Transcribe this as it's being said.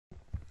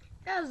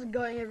How's it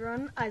going,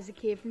 everyone? Isaac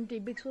here from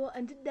Pixel,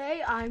 and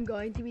today I'm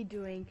going to be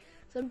doing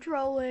some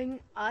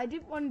trolling. I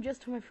did one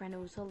just to my friend. It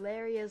was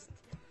hilarious,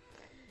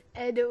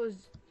 and it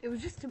was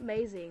just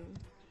amazing.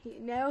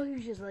 Now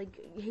he's just like,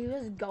 he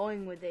was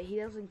going with it. He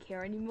doesn't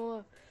care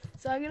anymore.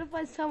 So I'm gonna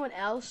find someone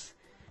else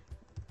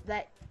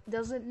that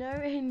doesn't know.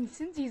 And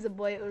since he's a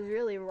boy, it was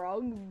really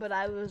wrong. But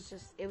it was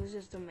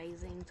just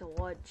amazing to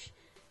watch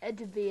and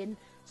to be in.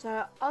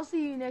 So I'll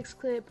see you next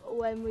clip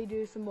when we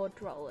do some more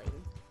trolling.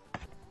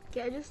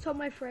 Okay, I just told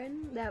my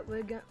friend that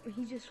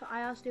I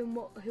asked him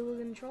who we're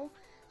gonna troll.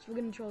 So we're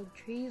gonna troll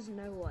trees,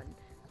 no one.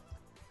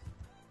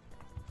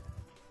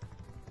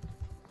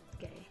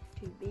 Okay,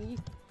 to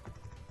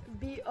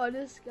be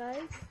honest,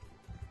 guys.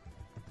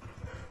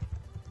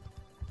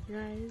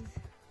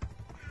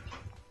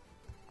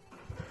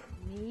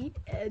 Meat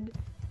and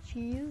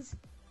cheese,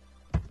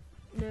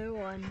 no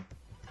one.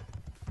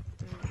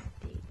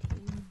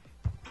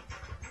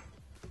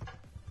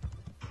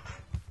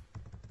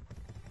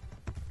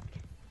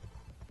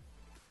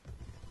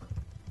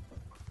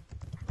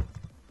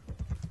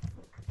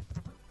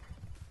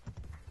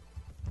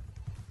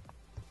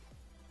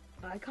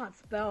 I can't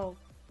spell.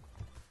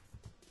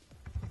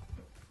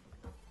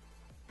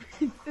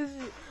 I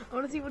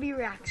want to see what he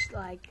reacts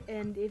like,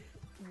 and if...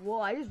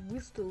 Whoa, I just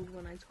whistled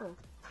when I talk.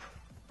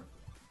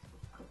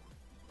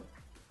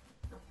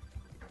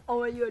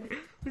 Oh my god,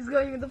 he's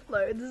going with the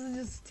flow. This is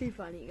just too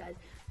funny, guys.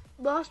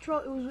 Last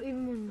troll, it was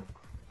even...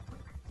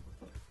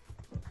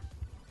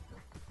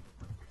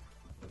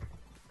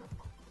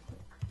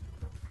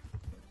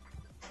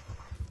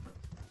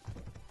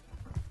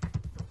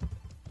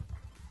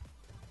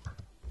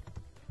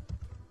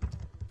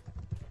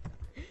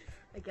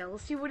 Okay,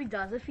 let's see what he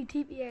does. If he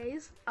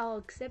TPAs, I'll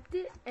accept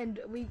it, and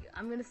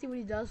I'm gonna see what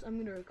he does. I'm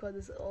gonna record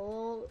this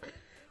all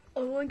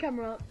on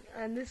camera,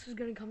 and this is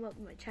gonna come up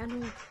on my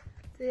channel.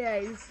 So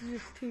yeah, this is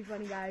just too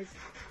funny, guys.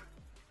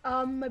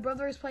 My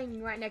brother is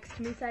playing right next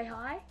to me. Say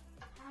hi.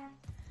 Hi.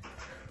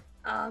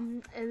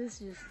 And this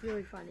is just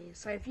really funny.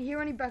 So if you hear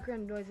any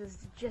background noises,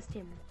 it's just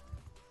him.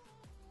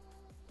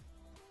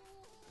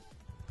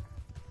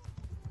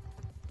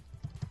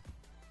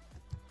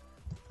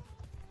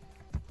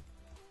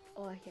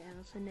 Oh, okay, I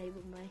also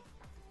enabled my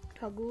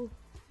toggle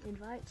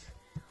invites.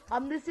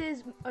 This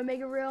is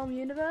Omega Realm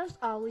Universe.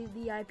 I'll leave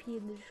the IP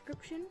in the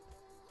description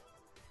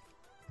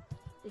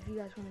if you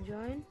guys want to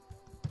join.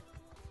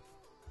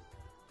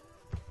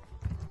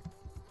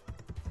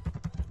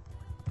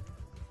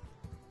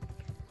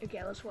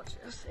 Okay, let's watch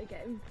this.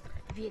 Okay,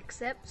 if he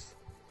accepts,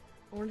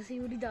 I want to see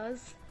what he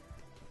does.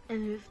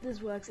 And if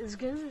this works, it's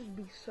going to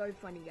be so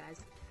funny,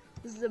 guys.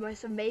 This is the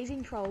most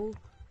amazing troll.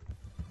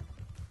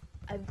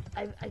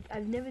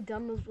 I've never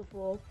done this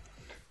before,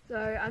 so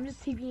I'm just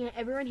TPing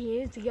everyone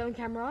here to get on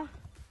camera.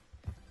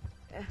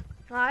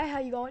 Hi, how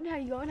you going? How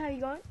you going? How you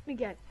going?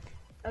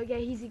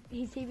 Okay, he's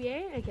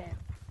TPing. Okay.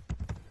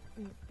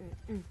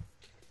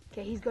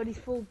 Okay, he's got his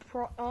full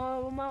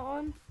armor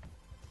on.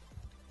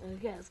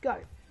 Okay, let's go.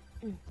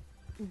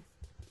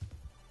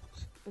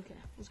 Okay,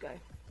 let's go.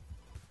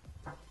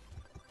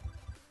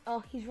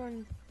 Oh, he's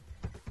running,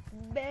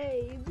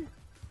 babe.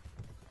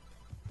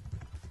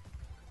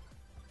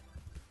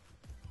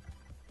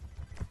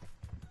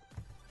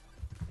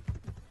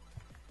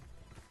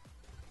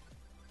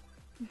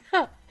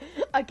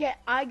 Okay,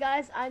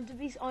 I'm to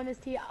be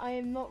honest here, I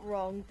am not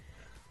wrong.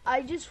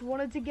 I just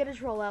wanted to get a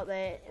troll out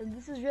there, and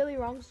this is really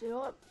wrong, so you know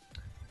what?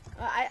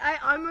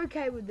 I'm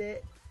okay with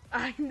it.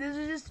 I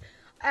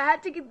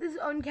had to get this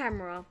on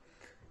camera.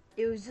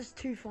 It was just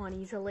too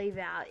funny to leave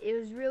out. It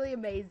was really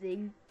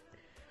amazing.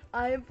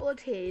 I am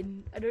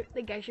 14. I don't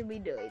think I should be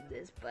doing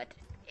this, but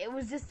it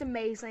was just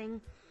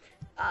amazing.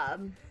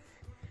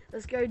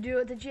 Let's go do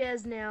it to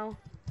Jizz now.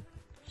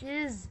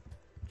 Jizz.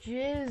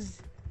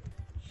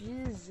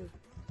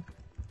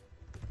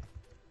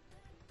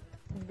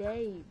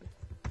 Babe,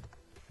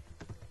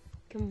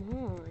 come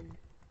on.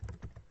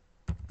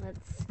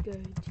 Let's go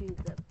to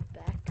the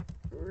back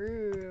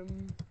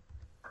room.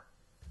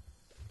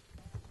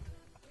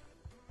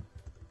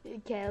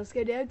 Okay, let's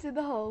go down to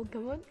the hole.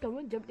 Come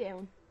on, jump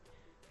down.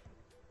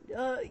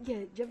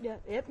 Yeah, jump down.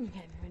 Yep,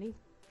 okay, ready?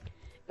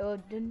 Oh,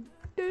 dun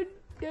dun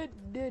dun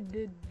dun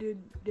dun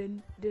dun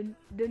dun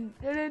dun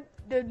dun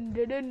dun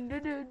dun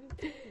dun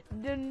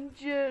dun.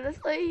 Should I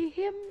slay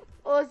him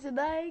or should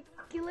I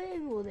kill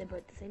him? Well, they're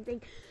both the same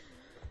thing.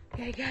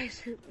 Okay,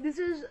 guys,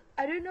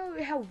 I don't know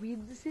how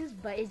weird this is,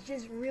 but it's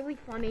just really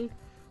funny.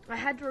 I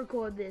had to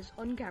record this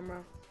on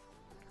camera.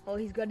 Oh,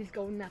 he's got his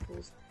golden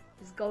apples.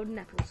 His golden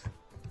apples.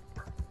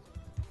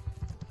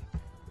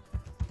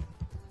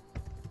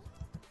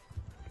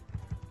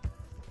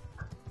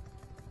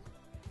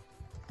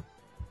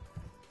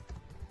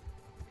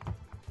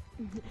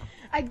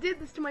 I did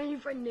this to my new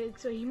friend Nick,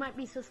 so he might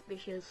be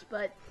suspicious,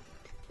 but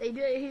he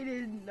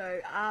didn't know.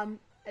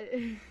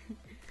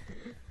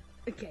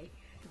 Okay,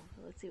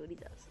 let's see what he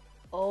does.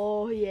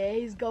 Oh yeah,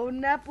 he's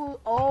golden apple.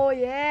 Oh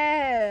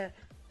yeah.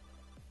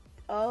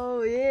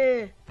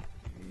 Nice.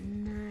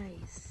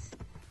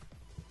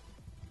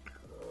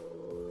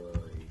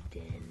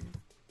 Golden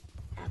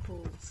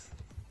apples.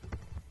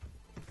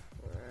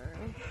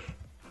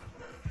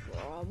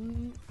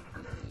 From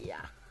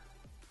yeah.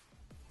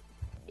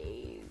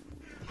 Okay,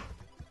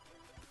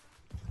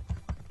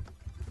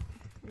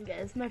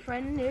 it's my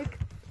friend Nick.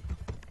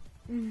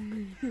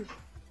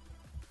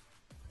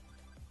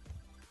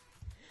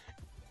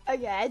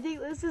 Okay, I think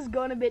this has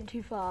gone a bit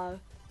too far.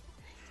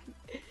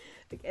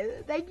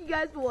 Okay, thank you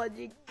guys for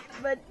watching,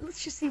 but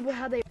let's just see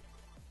how they.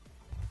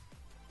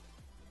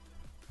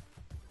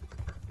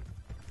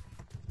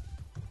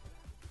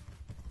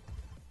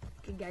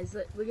 Okay, guys,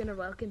 we're gonna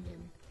welcome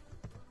him.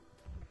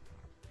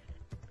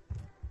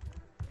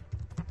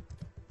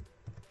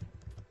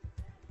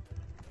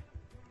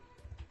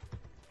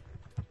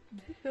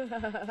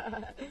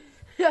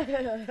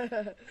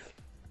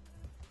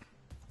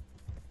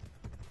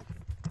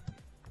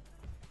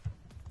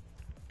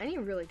 I need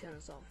to really turn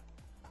this off.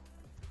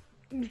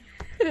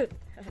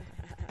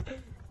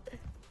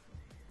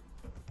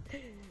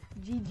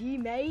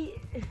 GG, mate.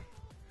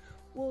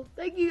 Well,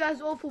 thank you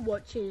guys all for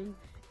watching.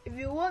 If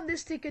you want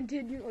this to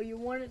continue or you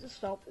want it to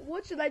stop,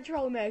 what should I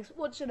troll next?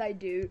 What should I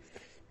do?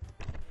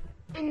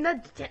 And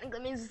that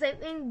technically means the same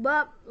thing,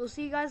 but we'll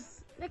see you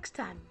guys next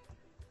time.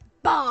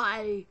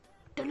 Bye!